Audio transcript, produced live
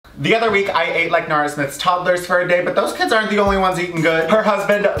The other week, I ate like Nara Smith's toddlers for a day, but those kids aren't the only ones eating good. Her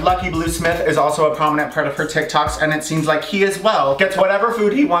husband, Lucky Blue Smith, is also a prominent part of her TikToks, and it seems like he as well gets whatever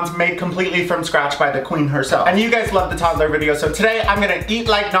food he wants made completely from scratch by the queen herself. And you guys love the toddler video, so today I'm gonna eat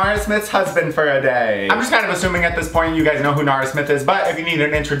like Nara Smith's husband for a day. I'm just kind of assuming at this point you guys know who Nara Smith is, but if you need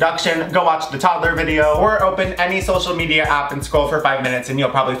an introduction, go watch the toddler video or open any social media app and scroll for 5 minutes and you'll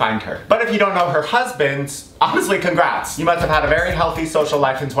probably find her. But if you don't know her husband, honestly, congrats. You must have had a very healthy social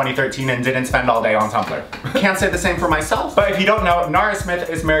life in 2013 and didn't spend all day on Tumblr. Can't say the same for myself, but if you don't know, Nara Smith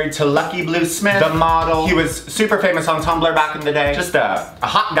is married to Lucky Blue Smith, the model. He was super famous on Tumblr back in the day. Just a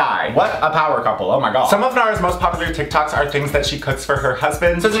hot guy. What a power couple, oh my god. Some of Nara's most popular TikToks are things that she cooks for her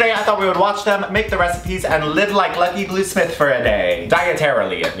husband. So today I thought we would watch them, make the recipes, and live like Lucky Blue Smith for a day.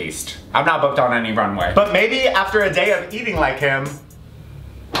 Dietarily, at least. I'm not booked on any runway. But maybe after a day of eating like him,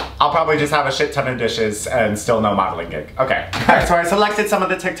 I'll probably just have a shit ton of dishes and still no modeling gig. Okay. Alright, so I selected some of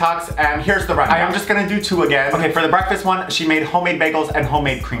the TikToks and here's the rundown. I am just gonna do 2 again. Okay, for the breakfast one, she made homemade bagels and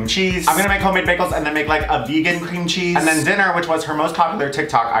homemade cream cheese. I'm gonna make homemade bagels and then make like a vegan cream cheese. And then dinner, which was her most popular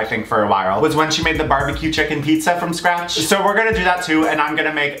TikTok, I think, for a while, was when she made the barbecue chicken pizza from scratch. So we're gonna do that too, and I'm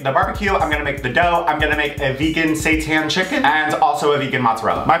gonna make the barbecue, I'm gonna make the dough, I'm gonna make a vegan seitan chicken, and also a vegan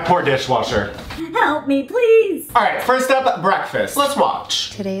mozzarella. My poor dishwasher. Help me, please! Alright, first up, breakfast. Let's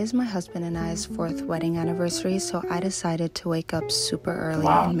watch. Today is my husband and I's 4th wedding anniversary, so I decided to wake up super early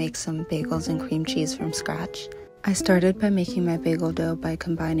and make some bagels and cream cheese from scratch. I started by making my bagel dough by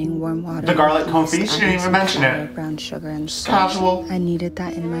combining warm water. The garlic confit, she didn't even mention it. Brown sugar and salt. Casual. I kneaded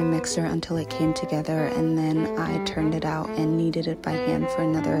that in my mixer until it came together, and then I turned it out and kneaded it by hand for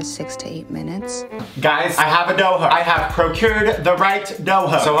another 6 to 8 minutes. Guys, I have a dough hook. I have procured the right dough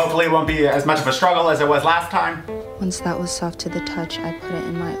hook, so hopefully it won't be as much of a struggle as it was last time. Once that was soft to the touch, I put it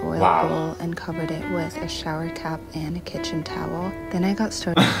in my oil bowl and covered it with a shower cap and a kitchen towel. Then I got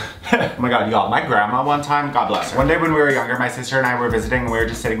started. Oh my god, y'all, my grandma one time, God bless her. One day when we were younger, my sister and I were visiting and we were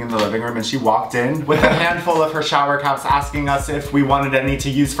just sitting in the living room and she walked in with a handful of her shower caps asking us if we wanted any to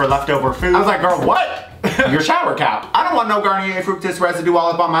use for leftover food. I was like, girl, what? Your shower cap? I don't want no Garnier fructis residue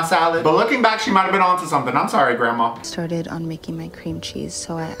all up on my salad. But looking back, she might have been onto something. I'm sorry, Grandma. Started on making my cream cheese,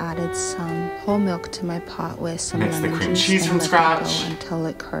 so I added some whole milk to my pot with some Mixed lemon the cream juice cheese from and let scratch it go until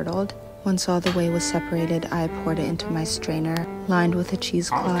it curdled. Once all the whey was separated, I poured it into my strainer, lined with a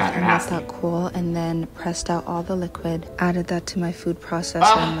cheesecloth and let that cool, and then pressed out all the liquid. Added that to my food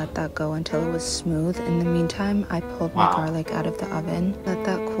processor and let that go until it was smooth. In the meantime, I pulled my garlic out of the oven, let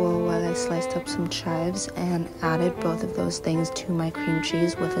that cool while I sliced up some chives and added both of those things to my cream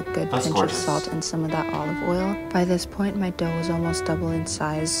cheese with a good pinch of salt and some of that olive oil. By this point, my dough was almost double in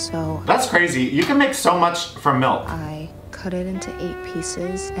size, so... That's crazy. You can make so much from milk. I cut it into 8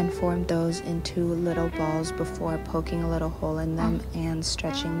 pieces and formed those into little balls before poking a little hole in them and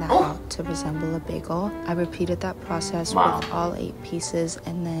stretching that out to resemble a bagel. I repeated that process with all 8 pieces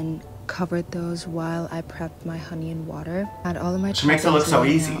and then covered those while I prepped my honey and water. Add all of my She makes it look so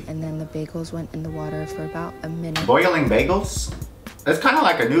easy. And then the bagels went in the water for about a minute. Boiling bagels? It's kind of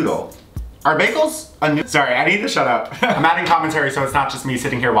like a noodle. Are bagels a noodle? Sorry, I need to shut up. I'm adding commentary so it's not just me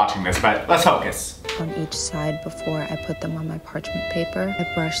sitting here watching this, but let's focus. On each side before I put them on my parchment paper.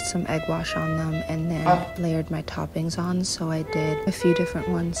 I brushed some egg wash on them and then layered my toppings on. So I did a few different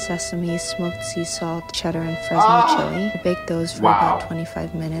ones: sesame, smoked sea salt, cheddar, and Fresno chili. I baked those for about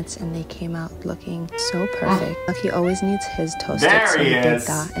 25 minutes and they came out looking so perfect. Lucky always needs his toasted, so he did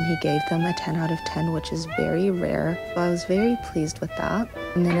that and he gave them a 10 out of 10, which is very rare. So I was very pleased with that.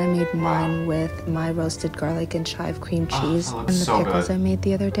 And then I made mine with my roasted garlic and chive cream cheese and the pickles I made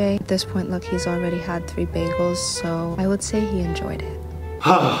the other day. At this point, Lucky's already had 3 bagels, so I would say he enjoyed it.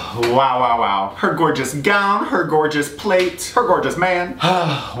 Wow. Her gorgeous gown, her gorgeous plate, her gorgeous man.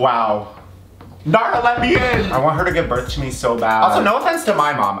 Wow. Nara, let me in! I want her to give birth to me so bad. Also, no offense to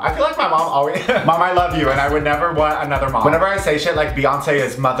my mom. I feel like my mom always... Mom, I love you, and I would never want another mom. Whenever I say shit like Beyonce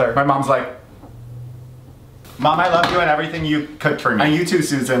is mother, my mom's like, Mom, I love you and everything you cooked for me. And you too,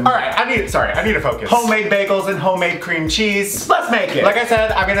 Susan. All right, I need to focus. Homemade bagels and homemade cream cheese. Let's make it. Like I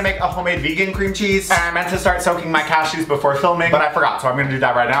said, I'm gonna make a homemade vegan cream cheese. And I meant to start soaking my cashews before filming, but I forgot, so I'm gonna do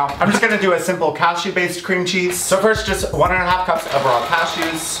that right now. I'm just gonna do a simple cashew-based cream cheese. So first, just 1.5 cups of raw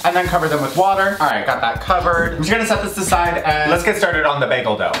cashews, and then cover them with water. All right, got that covered. I'm just gonna set this aside, and let's get started on the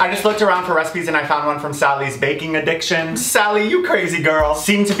bagel dough. I just looked around for recipes, and I found one from Sally's Baking Addiction. Sally, you crazy girl.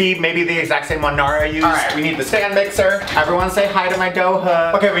 Seemed to be maybe the exact same one Nara used. All right, we need the stand mixer. Everyone say hi to my dough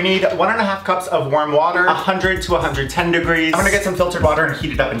hook. Okay, we need 1.5 cups of warm water, 100 to 110 degrees. I'm gonna get some filtered water and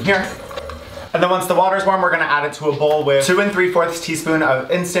heat it up in here. And then once the water's warm, we're gonna add it to a bowl with 2 3/4 teaspoon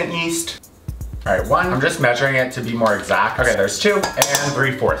of instant yeast. All right, 1. I'm just measuring it to be more exact. Okay, there's 2 and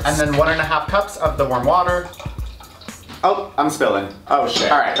 3/4. And then 1.5 cups of the warm water. Oh, I'm spilling. Oh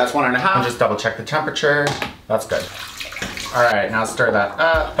shit. All right, that's 1.5. And just double check the temperature. That's good. All right, now stir that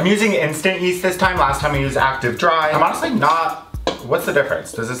up. I'm using instant yeast this time. Last time I used active dry. I'm honestly not, what's the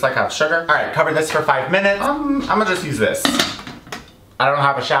difference? Does this like have sugar? All right, cover this for 5 minutes. I'm gonna just use this. I don't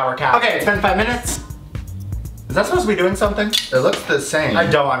have a shower cap. Okay, it's been 5 minutes. Is that supposed to be doing something? It looks the same. I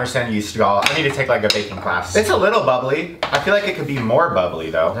don't understand yeast, y'all. I need to take like a baking class. It's a little bubbly. I feel like it could be more bubbly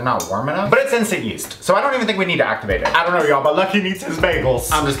though. They're not warm enough. But it's instant yeast, so I don't even think we need to activate it. I don't know, y'all, but Lucky needs his bagels.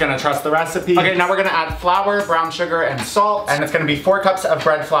 I'm just gonna trust the recipe. Okay, now we're gonna add flour, brown sugar, and salt. And it's gonna be 4 cups of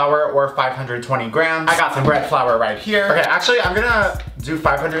bread flour or 520 grams. I got some bread flour right here. Okay, actually, I'm gonna do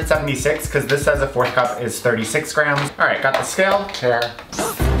 576 because this says a 4th cup is 36 grams. All right, got the scale. Here.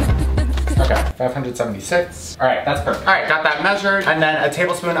 Okay, 576. All right, that's perfect. All right, got that measured. And then a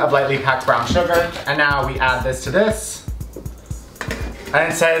tablespoon of lightly packed brown sugar. And now we add this to this.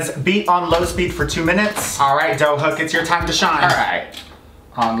 And it says beat on low speed for 2 minutes. All right, dough hook, it's your time to shine. All right,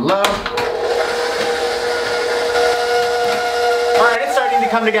 on low. All right, it's starting to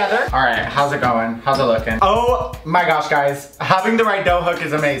come together. All right, how's it going? How's it looking? Oh my gosh, guys. Having the right dough hook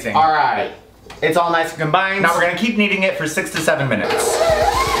is amazing. All right, it's all nice and combined. Now we're gonna keep kneading it for 6 to 7 minutes.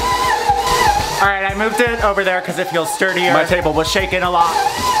 All right, I moved it over there because it feels sturdier. My table was shaking a lot.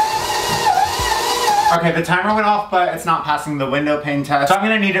 Okay, the timer went off, but it's not passing the window pane test. So I'm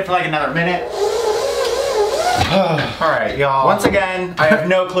gonna knead it for like another minute. All right, y'all. Once again, I have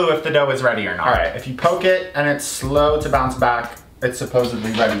no clue if the dough is ready or not. All right, if you poke it and it's slow to bounce back, it's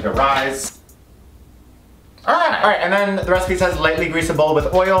supposedly ready to rise. All right, and then the recipe says lightly grease a bowl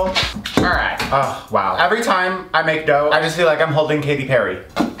with oil. All right, oh, wow. Every time I make dough, I just feel like I'm holding Katy Perry.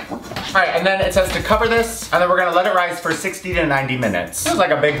 All right, and then it says to cover this, and then we're gonna let it rise for 60 to 90 minutes. Feels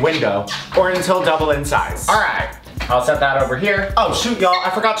like a big window, or until double in size. All right, I'll set that over here. Oh shoot, y'all, I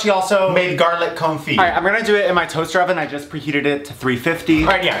forgot she also made garlic confit. All right, I'm gonna do it in my toaster oven. I just preheated it to 350.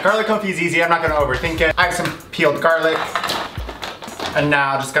 All right, yeah, garlic confit is easy. I'm not gonna overthink it. I have some peeled garlic, and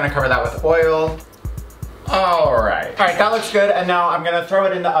now just gonna cover that with oil. All right, that looks good. And now I'm gonna throw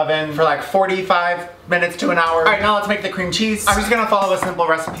it in the oven for like 45 minutes to an hour. All right, now let's make the cream cheese. I'm just gonna follow a simple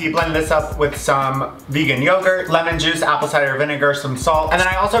recipe, blend this up with some vegan yogurt, lemon juice, apple cider vinegar, some salt, and then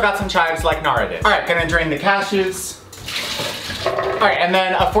I also got some chives like Nara did. All right, gonna drain the cashews. All right, and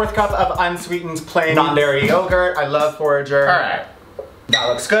then a 4th cup of unsweetened plain non-dairy yogurt. I love Forager. All right, that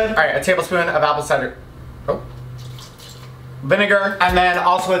looks good. All right, a tablespoon of apple cider vinegar, and then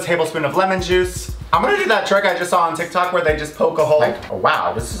also a tablespoon of lemon juice. I'm gonna do that trick I just saw on TikTok where they just poke a hole. Like, oh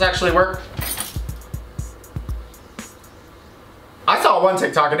wow, does this actually work? I saw one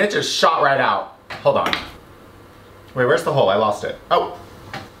TikTok and it just shot right out. Hold on. Wait, where's the hole? I lost it. Oh,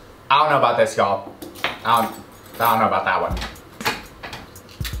 I don't know about this, y'all. I don't know about that one.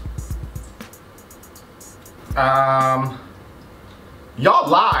 Y'all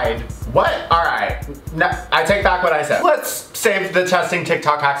lied. What? All right, no, I take back what I said. Let's save the testing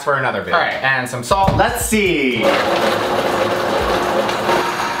TikTok hacks for another video. All right, and some salt. Let's see.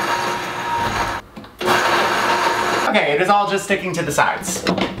 Okay, it is all just sticking to the sides.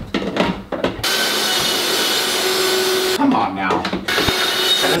 Come on now.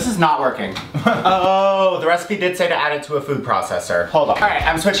 This is not working. Oh, the recipe did say to add it to a food processor. Hold on. All right,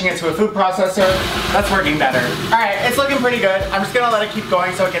 I'm switching it to a food processor. That's working better. All right, it's looking pretty good. I'm just gonna let it keep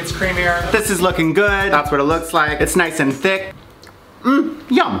going so it gets creamier. This is looking good. That's what it looks like. It's nice and thick. Yum.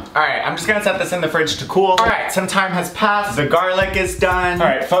 All right, I'm just gonna set this in the fridge to cool. All right, some time has passed. The garlic is done. All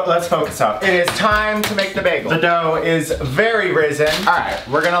right, let's focus up. It is time to make the bagel. The dough is very risen. All right,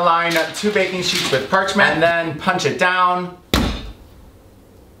 we're gonna line 2 baking sheets with parchment and then punch it down.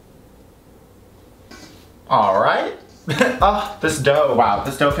 All right. Oh, this dough, wow,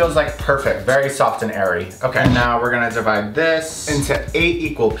 this dough feels like perfect. Very soft and airy. Okay, now we're gonna divide this into 8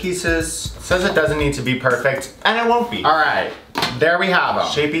 equal pieces. It says it doesn't need to be perfect, and it won't be. All right, there we have them.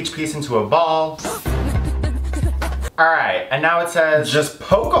 Shape each piece into a ball. All right, and now it says just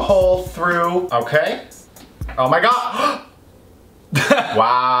poke a hole through, okay. Oh my God.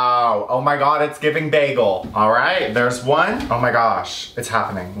 Wow, oh my God, it's giving bagel. All right, there's one. Oh my gosh, it's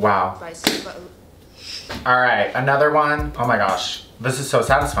happening, wow. All right, another one. Oh my gosh, this is so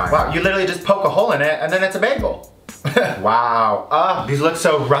satisfying. Wow, you literally just poke a hole in it and then it's a bagel. Wow, these look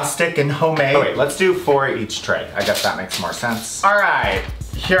so rustic and homemade. Oh wait, let's do 4 each tray. I guess that makes more sense. All right,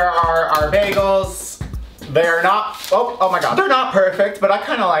 here are our bagels. They are not, oh my God. They're not perfect, but I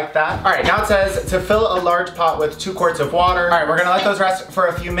kind of like that. All right, now it says to fill a large pot with 2 quarts of water. All right, we're gonna let those rest for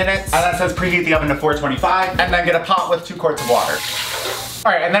a few minutes. And then it says preheat the oven to 425 and then get a pot with 2 quarts of water.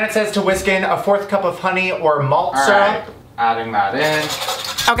 All right, and then it says to whisk in a 1/4 cup of honey or malt syrup. Right, adding that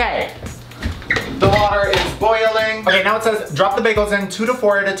in. Okay. The water is boiling. Okay, now it says drop the bagels in 2 to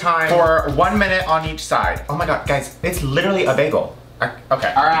 4 at a time for 1 minute on each side. Oh my God, guys, it's literally a bagel.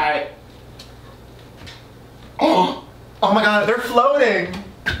 Okay. All right. Oh my God, they're floating.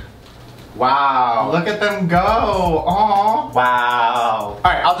 Wow. Look at them go. Oh. Wow.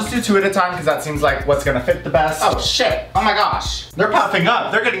 All right, I'll just do 2 at a time because that seems like what's gonna fit the best. Oh shit. Oh my gosh. They're puffing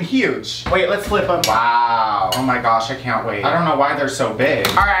up. They're getting huge. Wait, let's flip them. Wow. Oh my gosh, I can't wait. I don't know why they're so big.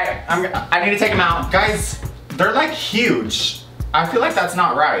 All right, I need to take them out. Guys, they're like huge. I feel like that's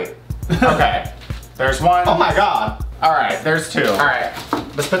not right. Okay, there's 1. Oh my God. All right, there's 2. All right,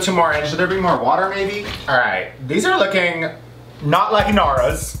 let's put 2 more in. Should there be more water maybe? All right, these are looking not like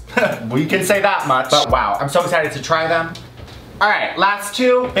Nara's. We can say that much. But wow, I'm so excited to try them. All right, last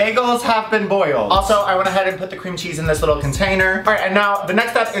 2. Bagels have been boiled. Also, I went ahead and put the cream cheese in this little container. All right, and now the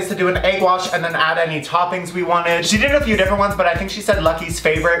next step is to do an egg wash and then add any toppings we wanted. She did a few different ones, but I think she said Lucky's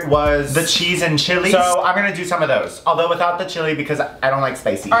favorite was the cheese and chili. So I'm gonna do some of those, although without the chili because I don't like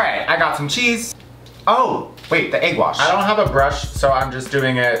spicy. All right, I got some cheese. Oh, wait, the egg wash. I don't have a brush, so I'm just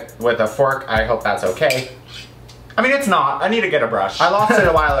doing it with a fork. I hope that's okay. I mean, it's not. I need to get a brush. I lost it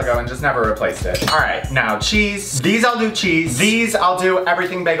a while ago and just never replaced it. All right, now cheese. These I'll do cheese. These I'll do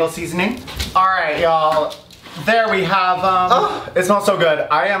everything bagel seasoning. All right, y'all. There we have oh, it smells so good.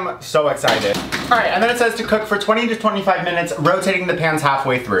 I am so excited. All right, and then it says to cook for 20 to 25 minutes, rotating the pans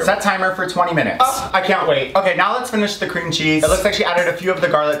halfway through. Set timer for 20 minutes. Oh, I can't wait. Okay, now let's finish the cream cheese. It looks like she added a few of the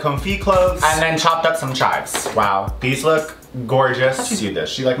garlic confit cloves and then chopped up some chives. Wow, these look gorgeous. How'd she do this?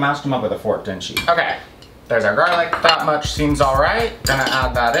 She like mashed them up with a fork, didn't she? Okay. There's our garlic. That much seems all right. Gonna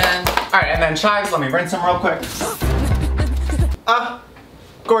add that in. All right, and then chives. Let me rinse them real quick.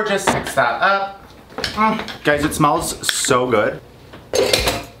 Gorgeous. Mix that up. Guys, it smells so good.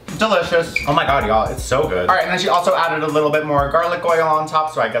 Delicious. Oh my God, y'all, it's so good. All right, and then she also added a little bit more garlic oil on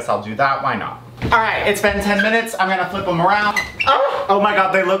top, so I guess I'll do that. Why not? All right, it's been 10 minutes. I'm gonna flip them around. Oh my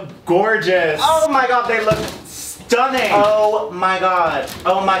God, they look gorgeous. Oh my God, they look stunning. Oh my God.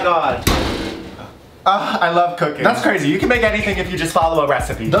 Oh my God. I love cooking. That's crazy. You can make anything if you just follow a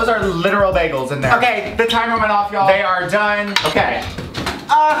recipe. Those are literal bagels in there. Okay, the timer went off, y'all. They are done. Okay.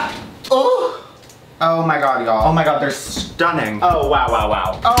 Oh my God, y'all. Oh my God, they're stunning. Oh, wow, wow,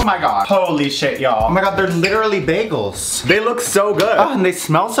 wow. Oh my God. Holy shit, y'all. Oh my God, they're literally bagels. They look so good. Oh, and they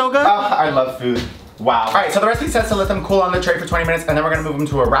smell so good. Oh, I love food. Wow. All right, so the recipe says to let them cool on the tray for 20 minutes and then we're gonna move them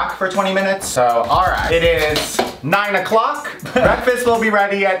to a rack for 20 minutes. So, all right. It is 9 o'clock. Breakfast will be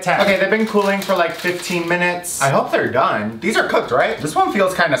ready at 10. Okay, they've been cooling for like 15 minutes. I hope they're done. These are cooked, right? This one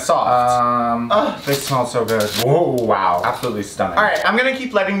feels kind of soft. They smell so good. Whoa, wow. Absolutely stunning. All right, I'm gonna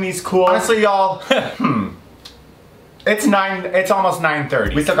keep letting these cool. Honestly, y'all, It's almost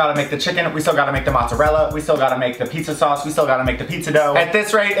 9:30. We still gotta make the chicken, we still gotta make the mozzarella, we still gotta make the pizza sauce, we still gotta make the pizza dough. At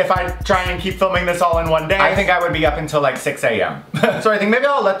this rate, if I try and keep filming this all in one day, I think I would be up until like 6 a.m. So I think maybe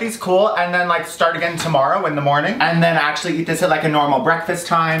I'll let these cool and then like start again tomorrow in the morning and then actually eat this at like a normal breakfast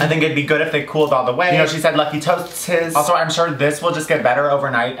time. I think it'd be good if they cooled all the way. You know, she said Lucky toasts his. Also, I'm sure this will just get better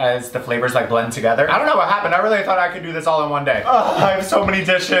overnight as the flavors like blend together. I don't know what happened. I really thought I could do this all in one day. Oh, I have so many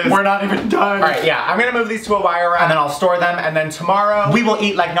dishes. We're not even done. All right, yeah, I'm gonna move these to a wire rack and then I'll store them and then tomorrow we will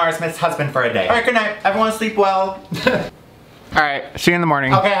eat like Nara Smith's husband for a day. All right, good night. Everyone sleep well. All right, see you in the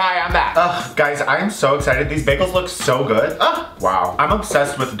morning. Okay, hi, I'm back. Guys, I am so excited. These bagels look so good. Wow, I'm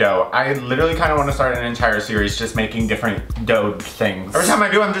obsessed with dough. I literally kind of want to start an entire series just making different dough things. Every time I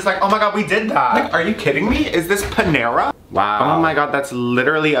do, I'm just like, oh my God, we did that. Like, are you kidding me? Is this Panera? Wow. Oh my God, that's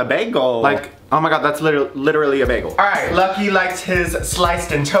literally a bagel. Like, oh my God, that's literally a bagel. All right, Lucky likes his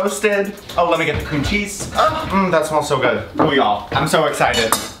sliced and toasted. Oh, let me get the cream cheese. That smells so good. Oh, y'all, I'm so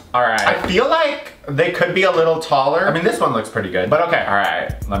excited. All right, I feel like they could be a little taller. I mean, this one looks pretty good, but okay. All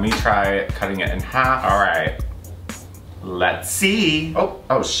right, let me try cutting it in half. All right, let's see.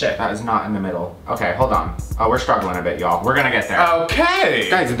 Oh shit, that is not in the middle. Okay, hold on. Oh, we're struggling a bit, y'all. We're gonna get there. Okay.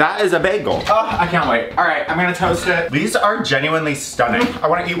 Guys, that is a bagel. Oh, I can't wait. All right, I'm gonna toast it. These are genuinely stunning. I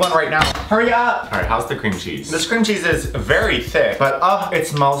wanna eat one right now. Hurry up. All right, how's the cream cheese? This cream cheese is very thick, but it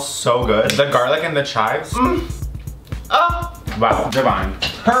smells so good. The garlic and the chives. Wow, divine.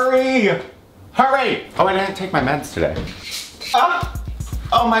 Hurry! Hurry! Oh, I didn't take my meds today.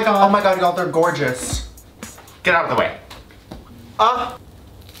 Oh my God. Oh my God, y'all, they're gorgeous. Get out of the way. Oh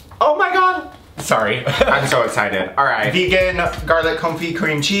my God. Sorry, I'm so excited. All right, vegan garlic confit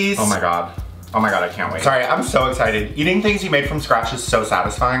cream cheese. Oh my God. Oh my God, I can't wait. Sorry, I'm so excited. Eating things you made from scratch is so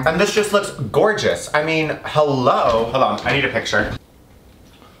satisfying. And this just looks gorgeous. I mean, hello. Hold on, I need a picture.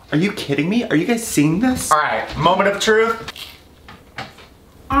 Are you kidding me? Are you guys seeing this? All right, moment of truth.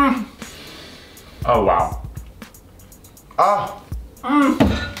 Oh, wow. Oh.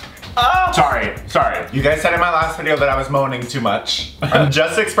 Oh. Sorry. You guys said in my last video that I was moaning too much. I'm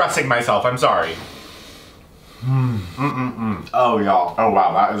just expressing myself, I'm sorry. Oh, y'all. Oh,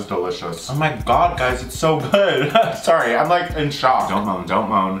 wow, that is delicious. Oh my God, guys, it's so good. Sorry, I'm like in shock. Don't moan, don't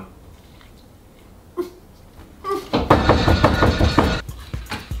moan.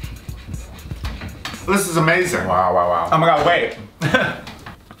 This is amazing. Wow, wow, wow. Oh my God, wait.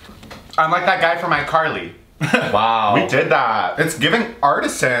 I'm like that guy from iCarly. Wow. We did that. It's giving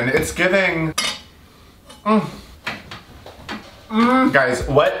artisan. It's giving... Guys,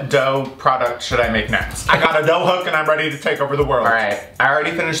 what dough product should I make next? I got a dough hook and I'm ready to take over the world. All right, I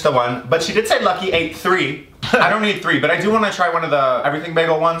already finished the one, but she did say Lucky ate 3. I don't need 3, but I do want to try one of the everything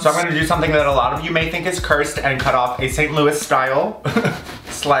bagel ones. So I'm gonna do something that a lot of you may think is cursed and cut off a St. Louis style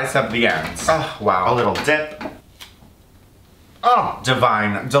slice of the ends. Oh, wow, a little dip. Oh,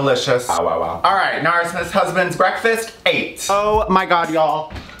 divine, delicious. Wow, wow, wow. All right, Nara Smith's husband's breakfast, 8. Oh my God,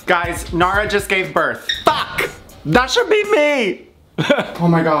 y'all. Guys, Nara just gave birth. Fuck! That should be me! Oh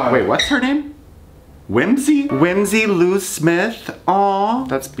my God. Wait, what's her name? Whimsy? Whimsy Lowe Smith. Aw,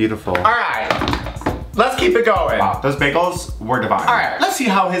 that's beautiful. All right, let's keep it going. Wow, those bagels were divine. All right, let's see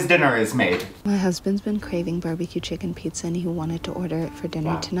how his dinner is made. My husband's been craving barbecue chicken pizza and he wanted to order it for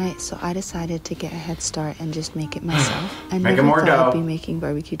dinner tonight, so I decided to get a head start and just make it myself. I never thought I'd be making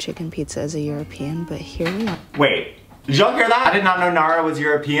barbecue chicken pizza as a European, but here we are. Wait. Did y'all hear that? I did not know Nara was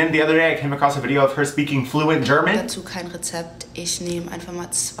European. The other day I came across a video of her speaking fluent German. Dazu kein Rezept. Ich nehme einfach mal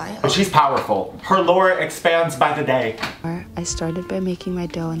 2. Oh, she's powerful. Her lore expands by the day. I started by making my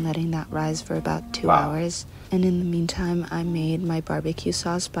dough and letting that rise for about 2 hours. And in the meantime, I made my barbecue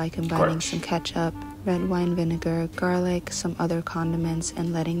sauce by combining some ketchup, red wine vinegar, garlic, some other condiments,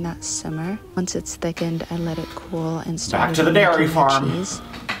 and letting that simmer. Once it's thickened, I let it cool and started back to the dairy farm. Cheese.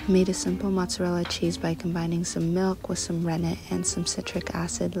 I made a simple mozzarella cheese by combining some milk with some rennet and some citric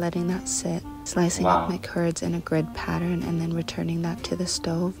acid, letting that sit, slicing up my curds in a grid pattern, and then returning that to the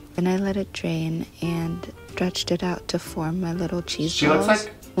stove. Then I let it drain and stretched it out to form my little cheese balls. She looks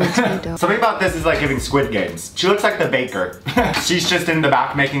like... Something about this is like giving Squid Games. She looks like the baker. She's just in the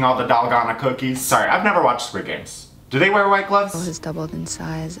back making all the dalgona cookies. Sorry, I've never watched Squid Games. Do they wear white gloves? Has doubled in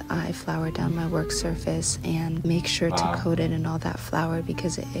size. I flour down my work surface and make sure to coat it in all that flour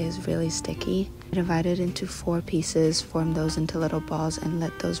because it is really sticky. I divide it into 4 pieces, form those into little balls, and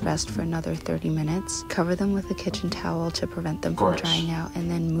let those rest for another 30 minutes. Cover them with a kitchen towel to prevent them from drying out,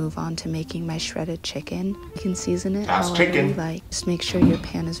 and then move on to making my shredded chicken. You can season it however you like. Just make sure your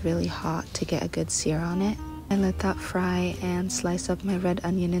pan is really hot to get a good sear on it. I let that fry and slice up my red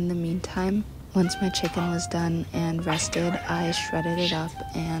onion in the meantime. Once my chicken was done and rested, I shredded it up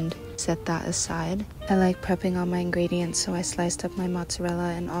and set that aside. I like prepping all my ingredients, so I sliced up my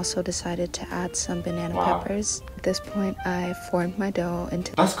mozzarella and also decided to add some banana peppers. At this point, I formed my dough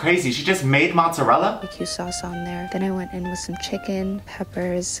into... That's crazy, she just made mozzarella? Barbecue sauce on there. Then I went in with some chicken,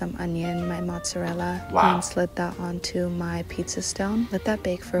 peppers, some onion, my mozzarella, and slid that onto my pizza stone. Let that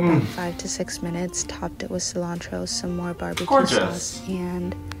bake for about 5 to 6 minutes, topped it with cilantro, some more barbecue sauce,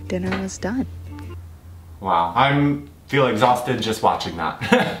 and dinner was done. Wow, I feel exhausted just watching that.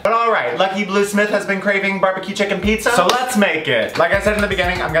 But alright, Lucky Lowe Smith has been craving barbecue chicken pizza, so let's make it. Like I said in the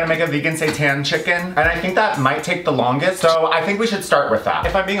beginning, I'm gonna make a vegan seitan chicken, and I think that might take the longest, so I think we should start with that.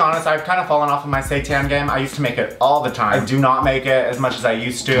 If I'm being honest, I've kind of fallen off of my seitan game. I used to make it all the time. I do not make it as much as I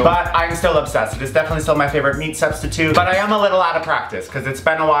used to, but I'm still obsessed. It is definitely still my favorite meat substitute, but I am a little out of practice because it's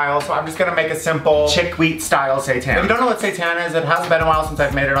been a while, so I'm just gonna make a simple chickweed style seitan. If you don't know what seitan is, it has been a while since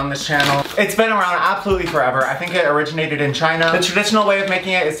I've made it on this channel. It's been around absolutely forever. I think it originated in China. The traditional way of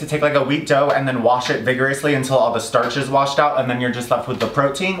making it is to take like a wheat dough and then wash it vigorously until all the starch is washed out, and then you're just left with the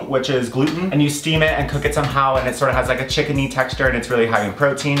protein, which is gluten, and you steam it and cook it somehow, and it sort of has like a chickeny texture, and it's really high in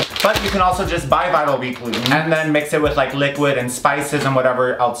protein. But you can also just buy Vital Wheat gluten and then mix it with like liquid and spices and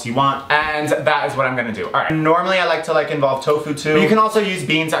whatever else you want, and that is what I'm gonna do. All right, normally I like to like involve tofu too, but you can also use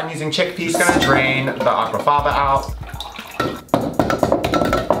beans. I'm using chickpeas. I'm gonna drain the aquafaba out.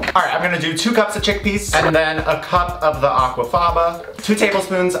 All right, I'm gonna do 2 cups of chickpeas, and then a cup of the aquafaba, 2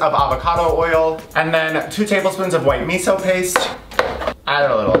 tablespoons of avocado oil, and then 2 tablespoons of white miso paste.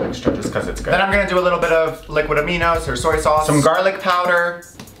 Add a little extra just because it's good. Then I'm gonna do a little bit of liquid aminos or soy sauce, some garlic powder,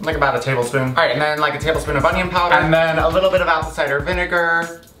 like about a tablespoon. All right, and then like a tablespoon of onion powder, and then a little bit of apple cider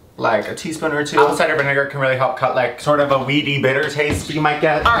vinegar, like a teaspoon or two. Apple cider vinegar can really help cut like sort of a weedy bitter taste you might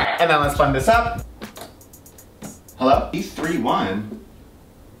get. All right, and then let's blend this up. Hello? E31?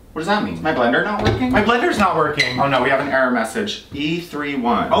 What does that mean? Is my blender not working? My blender's not working. Oh no, we have an error message.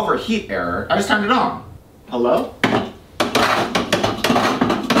 E31. Overheat error. I just turned it on. Hello?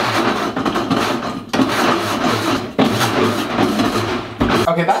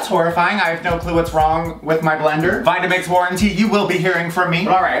 Okay, that's horrifying. I have no clue what's wrong with my blender. Vitamix warranty, you will be hearing from me.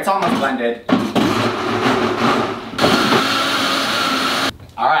 All right, it's almost blended.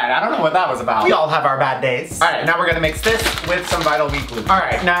 All right, I don't know what that was about. We all have our bad days. All right, now we're gonna mix this with some Vital Wheat gluten. All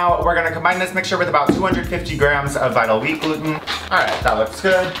right, now we're gonna combine this mixture with about 250 grams of Vital Wheat gluten. All right, that looks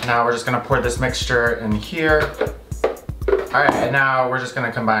good. Now we're just gonna pour this mixture in here. All right, and now we're just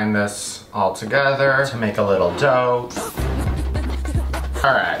gonna combine this all together to make a little dough.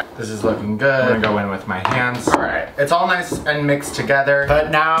 All right, this is looking good. I'm gonna go in with my hands. All right, it's all nice and mixed together,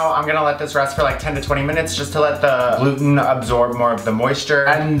 but now I'm gonna let this rest for like 10 to 20 minutes just to let the gluten absorb more of the moisture,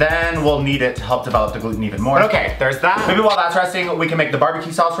 and then we'll knead it to help develop the gluten even more. But okay, there's that. Maybe while that's resting, we can make the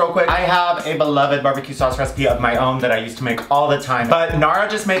barbecue sauce real quick. I have a beloved barbecue sauce recipe of my own that I used to make all the time, but Nara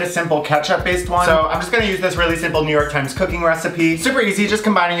just made a simple ketchup-based one, so I'm just gonna use this really simple New York Times cooking recipe. Super easy, just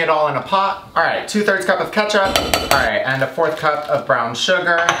combining it all in a pot. All right, 2/3 cup of ketchup. All right, and a 1/4 cup of brown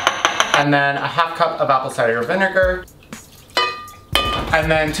sugar, and then a 1/2 cup of apple cider vinegar,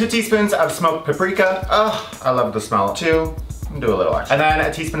 and then 2 teaspoons of smoked paprika. Oh, I love the smell too. I'm gonna do a little extra. And then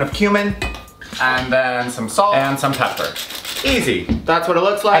a teaspoon of cumin, and then some salt and some pepper. Easy, that's what it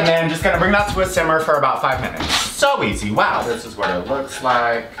looks like. And then just gonna bring that to a simmer for about 5 minutes. So easy, wow. This is what it looks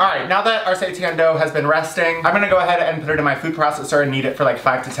like. All right, now that our seitan dough has been resting, I'm gonna go ahead and put it in my food processor and knead it for like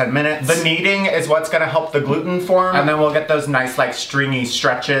 5 to 10 minutes. The kneading is what's gonna help the gluten form, and then we'll get those nice like stringy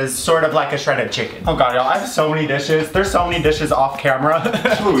stretches, sort of like a shredded chicken. Oh God, y'all, I have so many dishes. There's so many dishes off camera.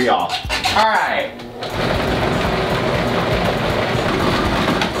 Ooh, y'all. All right.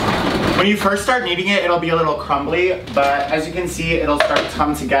 When you first start kneading it, it'll be a little crumbly, but as you can see, it'll start to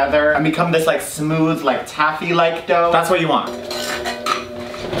come together and become this like smooth, like taffy-like dough. That's what you want.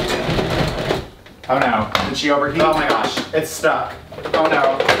 Oh no, did she overheat? Oh my gosh, it's stuck. Oh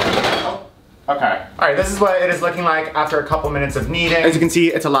no. Oh. Okay. All right, this is what it is looking like after a couple minutes of kneading. As you can see,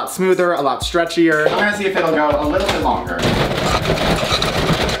 it's a lot smoother, a lot stretchier. I'm gonna see if it'll go a little bit longer.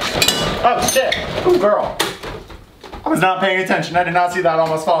 Oh shit, ooh girl. I was not paying attention. I did not see that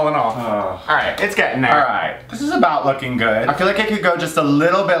almost falling off. All right, it's getting there. All right, this is about looking good. I feel like it could go just a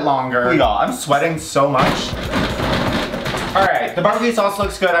little bit longer. Y'all, I'm sweating so much. All right, the barbecue sauce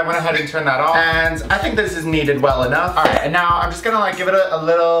looks good. I went ahead and turned that off, and I think this is kneaded well enough. All right, and now I'm just gonna like give it a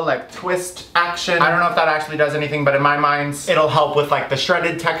little like twist action. I don't know if that actually does anything, but in my mind, it'll help with like the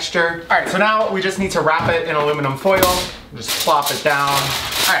shredded texture. All right, so now we just need to wrap it in aluminum foil. Just plop it down.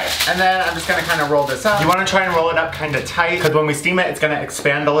 All right, and then I'm just gonna kind of roll this up. You wanna try and roll it up kind of tight, because when we steam it, it's gonna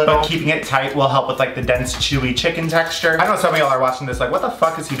expand a little. But keeping it tight will help with like the dense, chewy chicken texture. I know some of y'all are watching this like, what the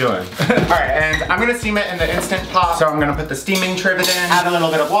fuck is he doing? All right, and I'm gonna steam it in the Instant Pot. So I'm gonna put the steaming trivet in, add a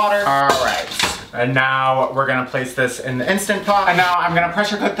little bit of water. All right. And now we're gonna place this in the Instant Pot. And now I'm gonna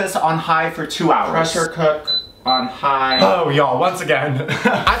pressure cook this on high for 2 hours. Pressure cook on high. Oh, y'all, once again.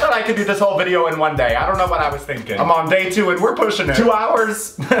 I thought I could do this whole video in one day. I don't know what I was thinking. I'm on day 2 and we're pushing it. 2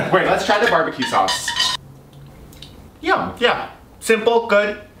 hours. Wait, let's try the barbecue sauce. Yum, yeah. Simple,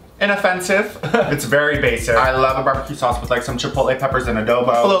 good, inoffensive. It's very basic. I love a barbecue sauce with like some chipotle peppers and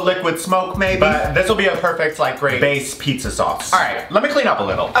adobo. A little liquid smoke maybe. But this will be a perfect like great base pizza sauce. All right, let me clean up a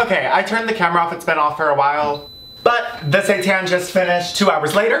little. Okay, I turned the camera off. It's been off for a while. But the seitan just finished 2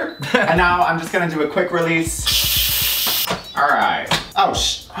 hours later. And now I'm just gonna do a quick release. All right.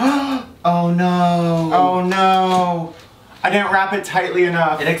 Oh, oh no. Oh no. I didn't wrap it tightly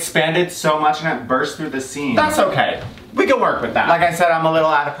enough. It expanded so much and it burst through the seam. That's okay. We can work with that. Like I said, I'm a little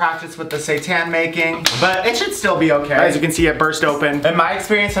out of practice with the seitan making, but it should still be okay. As you can see, it burst open. In my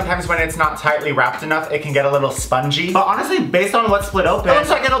experience, sometimes when it's not tightly wrapped enough, it can get a little spongy. But honestly, based on what's split open, it looks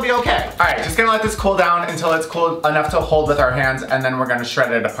like it'll be okay. All right, just gonna let this cool down until it's cool enough to hold with our hands, and then we're gonna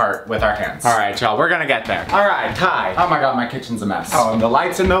shred it apart with our hands. All right, y'all, we're gonna get there. All right, Ty. Oh my God, my kitchen's a mess. Oh, and the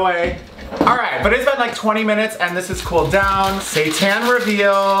light's in the way. All right, but it's been like 20 minutes and this is cooled down. Seitan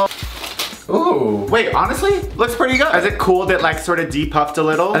reveal. Ooh, wait, honestly, looks pretty good. As it cooled, it like sort of depuffed a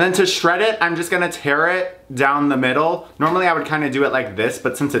little. And then to shred it, I'm just gonna tear it down the middle. Normally I would kind of do it like this,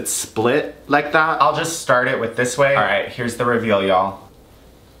 but since it's split like that, I'll just start it with this way. All right, here's the reveal, y'all.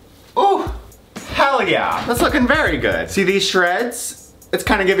 Ooh, hell yeah. That's looking very good. See these shreds? It's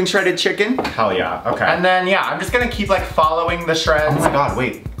kind of giving shredded chicken. Hell yeah, okay. And then yeah, I'm just gonna keep like following the shreds. Oh my God,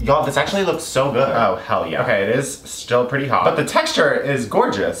 wait. Y'all, this actually looks so good. Oh, hell yeah. Okay, it is still pretty hot, but the texture is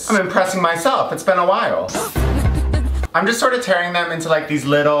gorgeous. I'm impressing myself, it's been a while. I'm just sort of tearing them into like these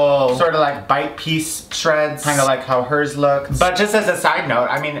little sort of like bite piece shreds, kind of like how hers looks. But just as a side note,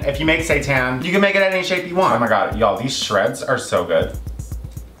 I mean, if you make seitan, you can make it any shape you want. Oh my God, y'all, these shreds are so good.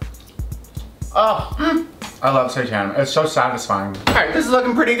 Oh, I love seitan. It's so satisfying. All right, this is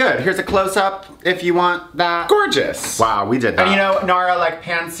looking pretty good. Here's a close-up if you want that. Gorgeous. Wow, we did that. And you know, Nara like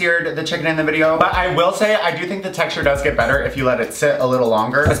pan-seared the chicken in the video, but I will say I do think the texture does get better if you let it sit a little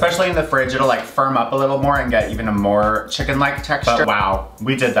longer. Especially in the fridge, it'll like firm up a little more and get even a more chicken-like texture. But wow,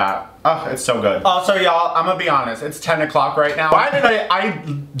 we did that. Oh, it's so good. Also, y'all, I'm gonna be honest, it's 10 o'clock right now. Why did I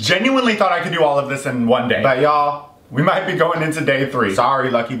genuinely thought I could do all of this in one day. But y'all, we might be going into day 3. Sorry,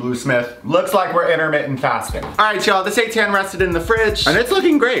 Lucky Blue Smith. Looks like we're intermittent fasting. All right, y'all, the seitan rested in the fridge, and it's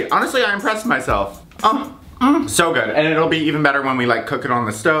looking great. Honestly, I impressed myself. So good, and it'll be even better when we like cook it on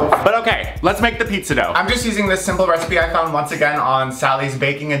the stove. But okay, let's make the pizza dough. I'm just using this simple recipe I found once again on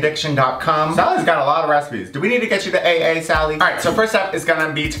sallysbakingaddiction.com. Sally's got a lot of recipes. Do we need to get you to AA, Sally? All right, so first step is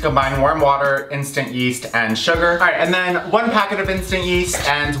gonna be to combine warm water, instant yeast, and sugar. All right, and then 1 packet of instant yeast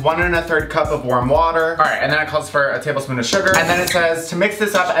and 1 1/3 cup of warm water. All right, and then it calls for a tablespoon of sugar. And then it says to mix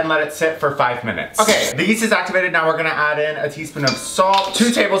this up and let it sit for 5 minutes. Okay, the yeast is activated. Now we're gonna add in a teaspoon of salt,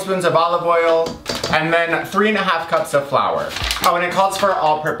 2 tablespoons of olive oil, and then 3½ cups of flour. Oh, and it calls for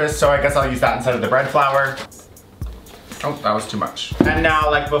all-purpose, so I guess I'll use that instead of the bread flour. Oh, that was too much. And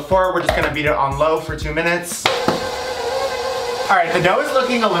now, like before, we're just gonna beat it on low for 2 minutes. All right, the dough is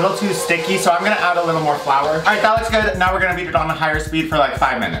looking a little too sticky, so I'm gonna add a little more flour. All right, that looks good. Now we're gonna beat it on a higher speed for like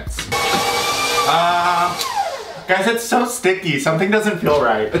 5 minutes. Guys, it's so sticky. Something doesn't feel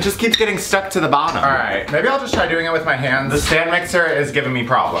right. It just keeps getting stuck to the bottom. All right, maybe I'll just try doing it with my hands. The stand mixer is giving me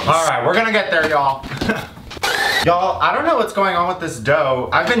problems. All right, we're gonna get there, y'all. Y'all, I don't know what's going on with this dough.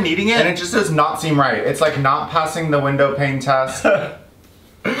 I've been kneading it and it just does not seem right. It's like not passing the window pane test.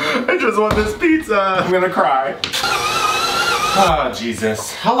 I just want this pizza. I'm gonna cry. Oh,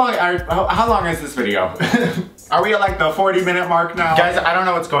 Jesus. How long is this video? Are we at like the 40-minute mark now? Guys, I don't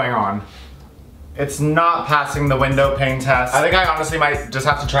know what's going on. It's not passing the window pane test. I think I honestly might just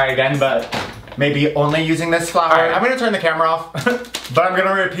have to try again, but maybe only using this flour. All right, I'm gonna turn the camera off, but I'm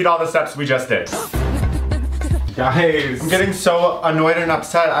gonna repeat all the steps we just did. Guys, I'm getting so annoyed and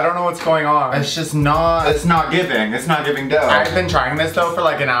upset. I don't know what's going on. It's just not, it's not giving dough. I've been trying this though for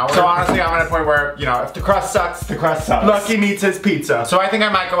like an hour. So honestly, I'm at a point where, you know, if the crust sucks, the crust sucks. Lucky needs his pizza. So I think I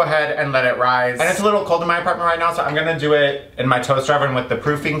might go ahead and let it rise. And it's a little cold in my apartment right now, so I'm gonna do it in my toaster oven with the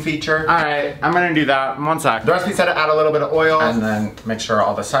proofing feature. All right, I'm gonna do that in 1 sec. The recipe said to add a little bit of oil and then make sure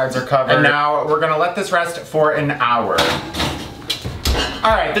all the sides are covered. And now we're gonna let this rest for an hour. All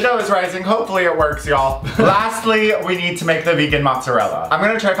right, the dough is rising. Hopefully it works, y'all. Lastly, we need to make the vegan mozzarella. I'm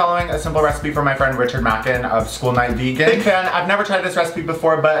gonna try following a simple recipe from my friend Richard Mackin of School Night Vegan. Big fan. I've never tried this recipe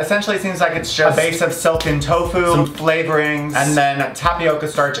before, but essentially it seems like it's just a base of silken tofu, some flavorings, and then tapioca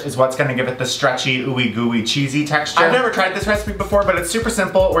starch is what's gonna give it the stretchy, ooey gooey, cheesy texture. I've never tried this recipe before, but it's super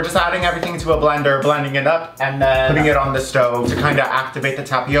simple. We're just adding everything to a blender, blending it up, and then putting it on the stove to kind of activate the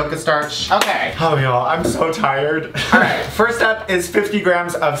tapioca starch. Okay. Oh, y'all, I'm so tired. All right, first step is 50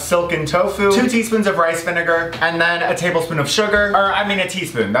 grams of silken tofu, 2 teaspoons of rice vinegar, and then a tablespoon of sugar. Or, I mean a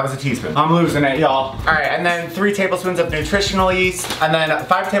teaspoon. That was a teaspoon. I'm losing it, y'all. All right, and then 3 tablespoons of nutritional yeast, and then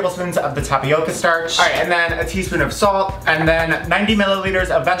 5 tablespoons of the tapioca starch. All right, and then a teaspoon of salt, and then 90 milliliters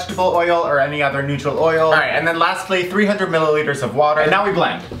of vegetable oil or any other neutral oil. All right, and then lastly, 300 milliliters of water. And now we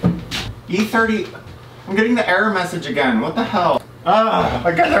blend. E30, I'm getting the error message again. What the hell?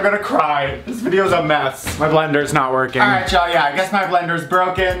 I guess I'm gonna cry. This video's a mess. My blender's not working. All right, y'all, yeah, I guess my blender's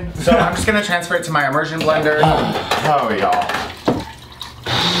broken. So I'm just gonna transfer it to my immersion blender. Oh, y'all.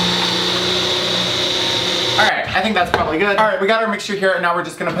 All right, I think that's probably good. All right, we got our mixture here, and now we're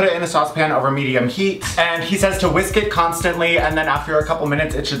just gonna put it in a saucepan over medium heat. And he says to whisk it constantly, and then after a couple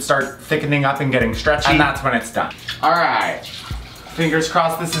minutes, it should start thickening up and getting stretchy. And that's when it's done. All right, fingers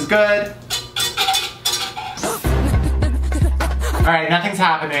crossed this is good. All right, nothing's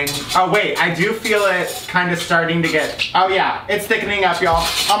happening. Oh wait, I do feel it kind of starting to get, oh yeah, it's thickening up, y'all.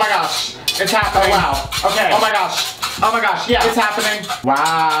 Oh my gosh, it's happening. Oh wow, okay. Oh my gosh, yeah, it's happening.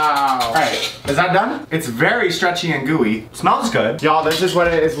 Wow. All right, is that done? It's very stretchy and gooey. Smells good. Y'all, this is what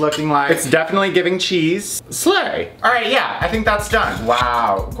it is looking like. It's definitely giving cheese. Slay. All right, yeah, I think that's done.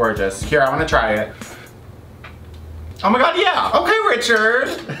 Wow, gorgeous. Here, I wanna try it. Oh my God, yeah. Okay, Richard.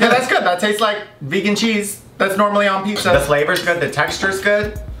 Yeah, that's good. That tastes like vegan cheese that's normally on pizza. The flavor's good, the texture's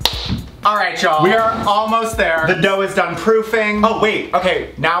good. All right, y'all. We are almost there. The dough is done proofing. Oh, wait.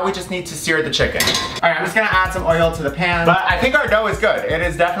 Okay, now we just need to sear the chicken. All right, I'm just gonna add some oil to the pan. But I think our dough is good. It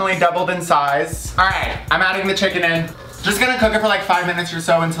is definitely doubled in size. All right, I'm adding the chicken in. Just gonna cook it for like 5 minutes or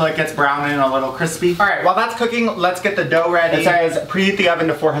so until it gets brown and a little crispy. All right, while that's cooking, let's get the dough ready. It says preheat the oven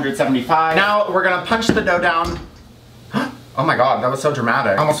to 475. Now we're gonna punch the dough down. Oh my God, that was so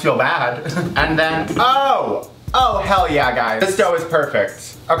dramatic. I almost feel bad. And then, oh, hell yeah, guys. This dough is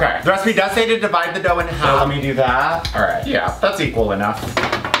perfect. Okay, the recipe does say to divide the dough in half. So let me do that. All right, yeah, that's equal enough.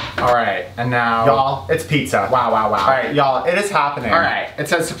 All right, and now, y'all, it's pizza. Wow, wow, wow. All right, y'all, it is happening. All right, it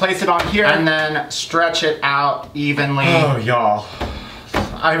says to place it on here and then stretch it out evenly. Oh, y'all.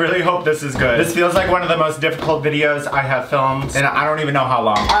 I really hope this is good. This feels like one of the most difficult videos I have filmed, and I don't even know how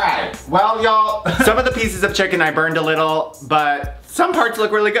long. All right, well, y'all, some of the pieces of chicken I burned a little, but some parts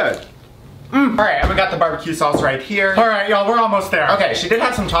look really good. All right, and we got the barbecue sauce right here. All right, y'all, we're almost there. Okay, she did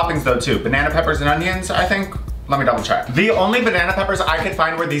have some toppings though too. Banana peppers and onions, I think. Let me double check. The only banana peppers I could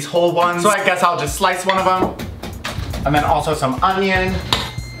find were these whole ones, so I guess I'll just slice one of them. And then also some onion.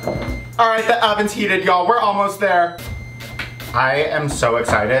 All right, the oven's heated, y'all. We're almost there. I am so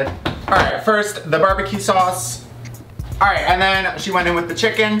excited. All right, first the barbecue sauce. All right, and then she went in with the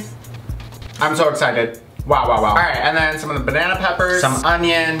chicken. I'm so excited. Wow, wow, wow. All right, and then some of the banana peppers, some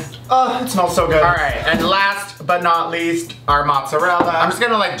onion. Oh, it smells so good. All right, and last but not least, our mozzarella. I'm just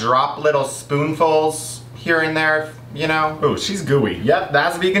gonna like drop little spoonfuls here and there, you know. Ooh, she's gooey. Yep,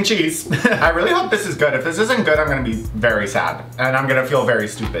 that's vegan cheese. I really hope this is good. If this isn't good, I'm gonna be very sad. And I'm gonna feel very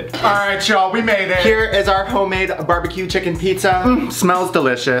stupid. All right, y'all, we made it. Here is our homemade barbecue chicken pizza. Smells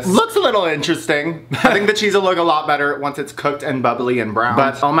delicious. Looks a little interesting. I think the cheese will look a lot better once it's cooked and bubbly and brown.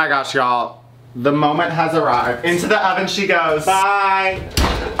 But oh my gosh, y'all. The moment has arrived. Into the oven she goes. Bye.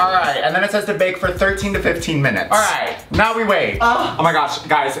 All right, and then it says to bake for 13 to 15 minutes. All right, now we wait. Oh my gosh,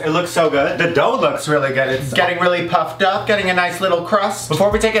 guys, it looks so good. The dough looks really good. It's getting really puffed up, getting a nice little crust.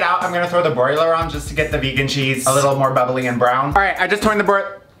 Before we take it out, I'm gonna throw the broiler on just to get the vegan cheese a little more bubbly and brown. All right, I just turned the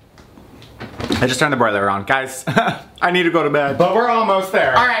broiler on. Guys, I need to go to bed. But we're almost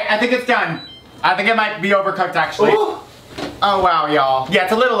there. All right, I think it's done. I think it might be overcooked actually. Ooh. Oh wow, y'all. Yeah,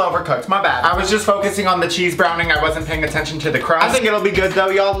 it's a little overcooked, my bad. I was just focusing on the cheese browning. I wasn't paying attention to the crust. I think it'll be good though,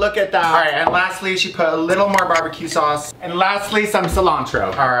 y'all. Look at that. All right, and lastly, she put a little more barbecue sauce. And lastly, some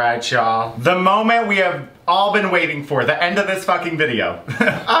cilantro. All right, y'all. The moment we have all been waiting for, the end of this fucking video.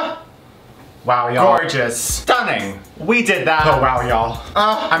 Wow, y'all. Gorgeous. Stunning. We did that. Oh, wow, y'all.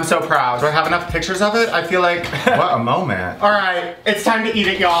 I'm so proud. Do I have enough pictures of it? I feel like, what a moment. All right, it's time to eat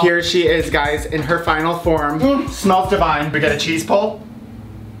it, y'all. Here she is, guys, in her final form. Smells divine. We get a cheese pull.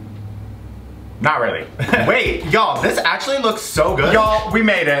 Not really. Wait, y'all, this actually looks so good. Y'all, we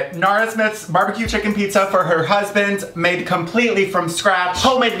made it. Nara Smith's barbecue chicken pizza for her husband, made completely from scratch.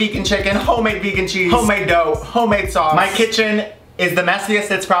 Homemade vegan chicken, homemade vegan cheese, homemade dough, homemade sauce. My kitchen is the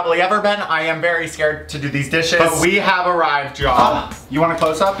messiest it's probably ever been. I am very scared to do these dishes. But we have arrived, y'all. You want a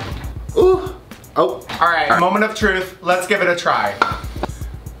close up? Ooh. Oh, all right. Moment of truth. Let's give it a try.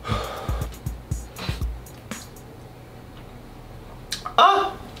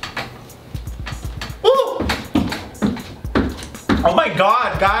 Oh. Ooh. Oh my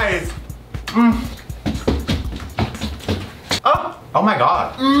God, guys. Oh my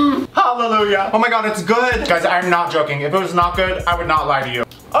God. Hallelujah. Oh my God, it's good. Guys, I'm not joking. If it was not good, I would not lie to you.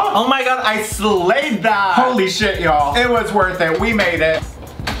 Oh my God, I slayed that. Holy shit, y'all. It was worth it. We made it.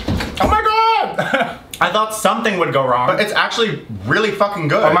 Oh my God. I thought something would go wrong, but it's actually really fucking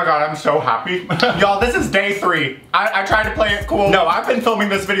good. Oh my God, I'm so happy. Y'all, this is day 3. I tried to play it cool. No, I've been filming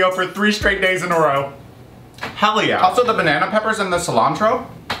this video for 3 straight days in a row. Hell yeah. Also, the banana peppers and the cilantro,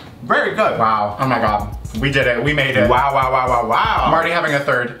 very good. Wow. Oh my God. We did it. We made it. Wow, wow, wow, wow, wow. I'm already having a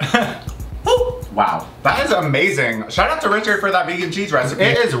third. Wow. That is amazing. Shout out to Richard for that vegan cheese recipe.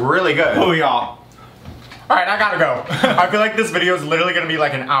 It is really good. Oh, y'all. All right, I gotta go. I feel like this video is literally gonna be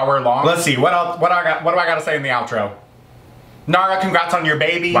like an hour long. Let's see, what else, what do I gotta say in the outro? Nara, congrats on your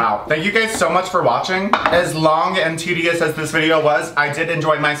baby. Wow. Thank you guys so much for watching. As long and tedious as this video was, I did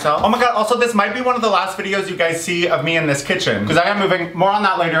enjoy myself. Oh my God, also this might be one of the last videos you guys see of me in this kitchen, because I am moving. More on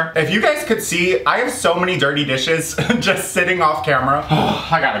that later. If you guys could see, I have so many dirty dishes just sitting off camera.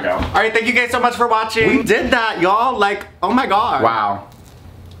 I gotta go. All right, thank you guys so much for watching. We did that, y'all. Like, oh my God. Wow.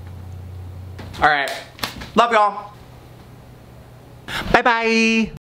 All right, love y'all. Bye-bye.